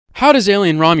How does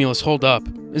Alien Romulus hold up?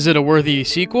 Is it a worthy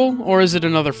sequel, or is it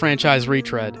another franchise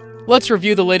retread? Let's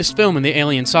review the latest film in the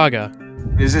Alien saga.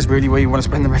 Is this really where you want to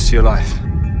spend the rest of your life?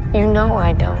 You know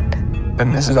I don't.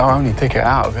 Then this is our only ticket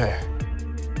out of here.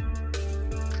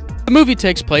 The movie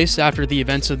takes place after the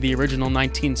events of the original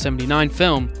 1979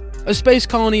 film. A space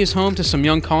colony is home to some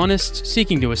young colonists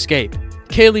seeking to escape.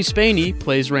 Cailee Spaeny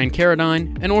plays Rain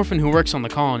Carradine, an orphan who works on the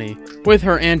colony. With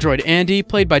her android Andy,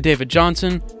 played by David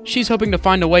Jonsson, she's hoping to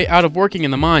find a way out of working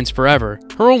in the mines forever.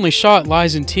 Her only shot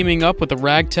lies in teaming up with a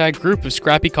ragtag group of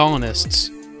scrappy colonists.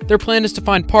 Their plan is to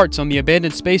find parts on the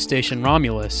abandoned space station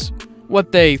Romulus.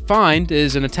 What they find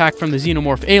is an attack from the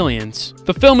Xenomorph aliens.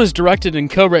 The film is directed and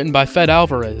co-written by Fede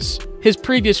Álvarez. His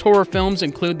previous horror films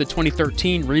include the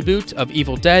 2013 reboot of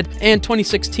Evil Dead and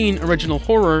 2016 original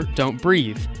horror Don't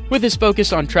Breathe. With his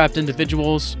focus on trapped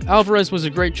individuals, Álvarez was a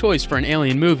great choice for an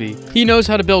alien movie. He knows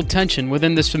how to build tension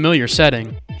within this familiar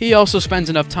setting. He also spends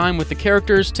enough time with the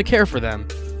characters to care for them.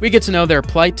 We get to know their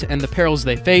plight and the perils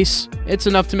they face. It's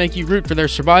enough to make you root for their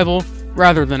survival,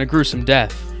 rather than a gruesome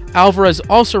death. Álvarez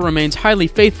also remains highly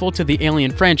faithful to the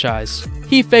Alien franchise.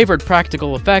 He favored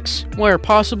practical effects, where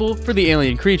possible, for the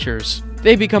alien creatures.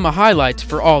 They become a highlight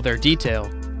for all their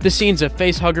detail. The scenes of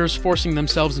facehuggers forcing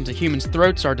themselves into humans'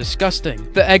 throats are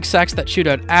disgusting. The egg sacs that shoot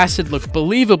out acid look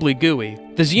believably gooey.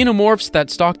 The xenomorphs that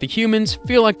stalk the humans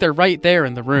feel like they're right there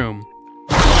in the room.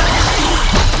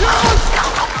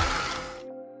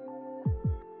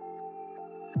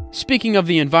 Speaking of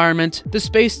the environment, the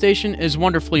space station is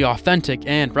wonderfully authentic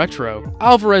and retro.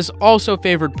 Álvarez also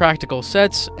favored practical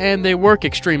sets, and they work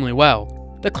extremely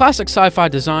well. The classic sci-fi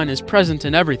design is present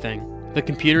in everything. The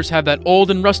computers have that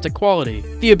old and rustic quality.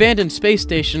 The abandoned space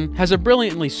station has a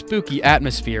brilliantly spooky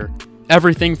atmosphere.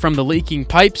 Everything from the leaking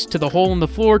pipes to the hole in the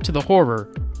floor to the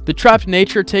horror. The trapped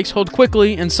nature takes hold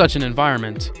quickly in such an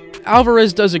environment.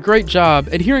 Álvarez does a great job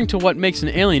adhering to what makes an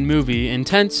alien movie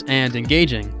intense and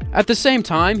engaging. At the same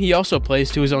time, he also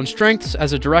plays to his own strengths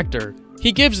as a director.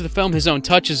 He gives the film his own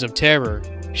touches of terror.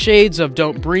 Shades of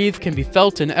Don't Breathe can be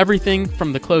felt in everything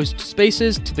from the closed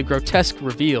spaces to the grotesque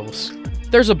reveals.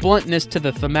 There's a bluntness to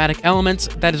the thematic elements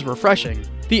that is refreshing.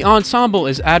 The ensemble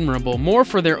is admirable more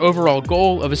for their overall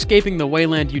goal of escaping the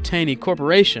Weyland-Yutani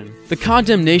Corporation. The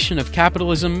condemnation of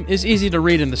capitalism is easy to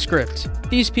read in the script.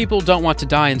 These people don't want to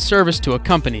die in service to a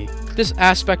company. This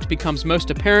aspect becomes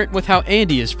most apparent with how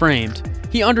Andy is framed.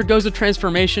 He undergoes a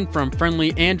transformation from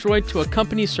friendly android to a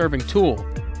company-serving tool.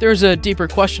 There's a deeper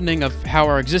questioning of how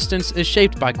our existence is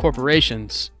shaped by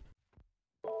corporations.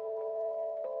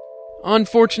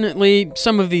 Unfortunately,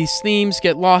 some of these themes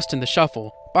get lost in the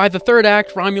shuffle. By the third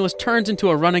act, Romulus turns into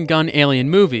a run-and-gun alien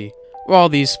movie. While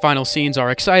these final scenes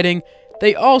are exciting,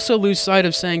 they also lose sight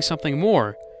of saying something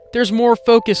more. There's more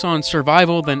focus on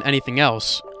survival than anything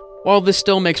else. While this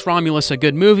still makes Romulus a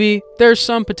good movie, there's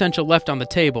some potential left on the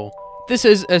table. This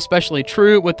is especially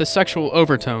true with the sexual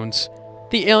overtones.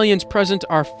 The aliens present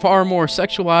are far more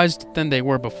sexualized than they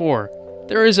were before.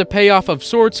 There is a payoff of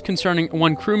sorts concerning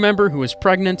one crew member who is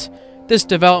pregnant. This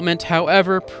development,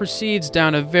 however, proceeds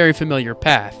down a very familiar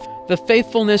path. The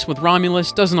faithfulness with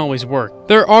Romulus doesn't always work.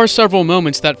 There are several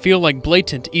moments that feel like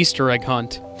blatant Easter egg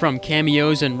hunt. From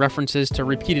cameos and references to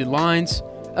repeated lines,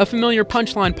 a familiar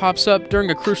punchline pops up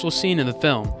during a crucial scene in the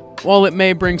film. While it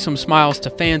may bring some smiles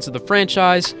to fans of the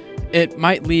franchise, it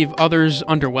might leave others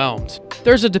underwhelmed.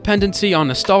 There's a dependency on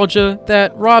nostalgia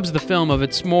that robs the film of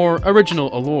its more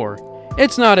original allure.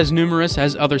 It's not as numerous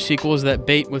as other sequels that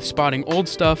bait with spotting old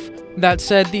stuff. That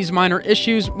said, these minor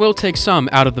issues will take some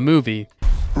out of the movie.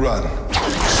 Run.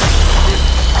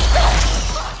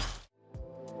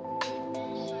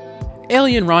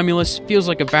 Alien Romulus feels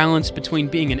like a balance between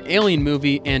being an Alien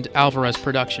movie and Álvarez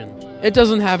production. It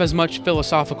doesn't have as much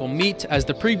philosophical meat as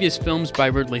the previous films by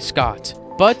Ridley Scott,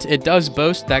 but it does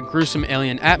boast that gruesome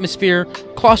alien atmosphere,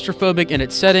 claustrophobic in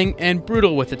its setting, and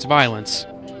brutal with its violence.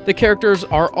 The characters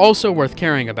are also worth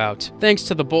caring about, thanks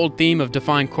to the bold theme of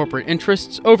defying corporate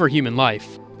interests over human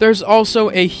life. There's also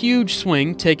a huge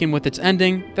swing taken with its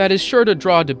ending that is sure to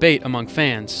draw debate among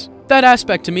fans. That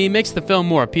aspect to me makes the film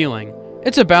more appealing.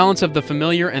 It's a balance of the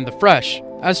familiar and the fresh.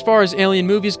 As far as alien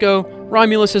movies go,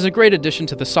 Romulus is a great addition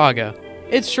to the saga.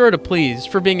 It's sure to please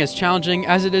for being as challenging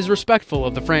as it is respectful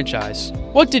of the franchise.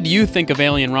 What did you think of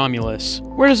Alien Romulus?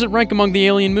 Where does it rank among the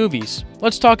Alien movies?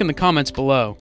 Let's talk in the comments below.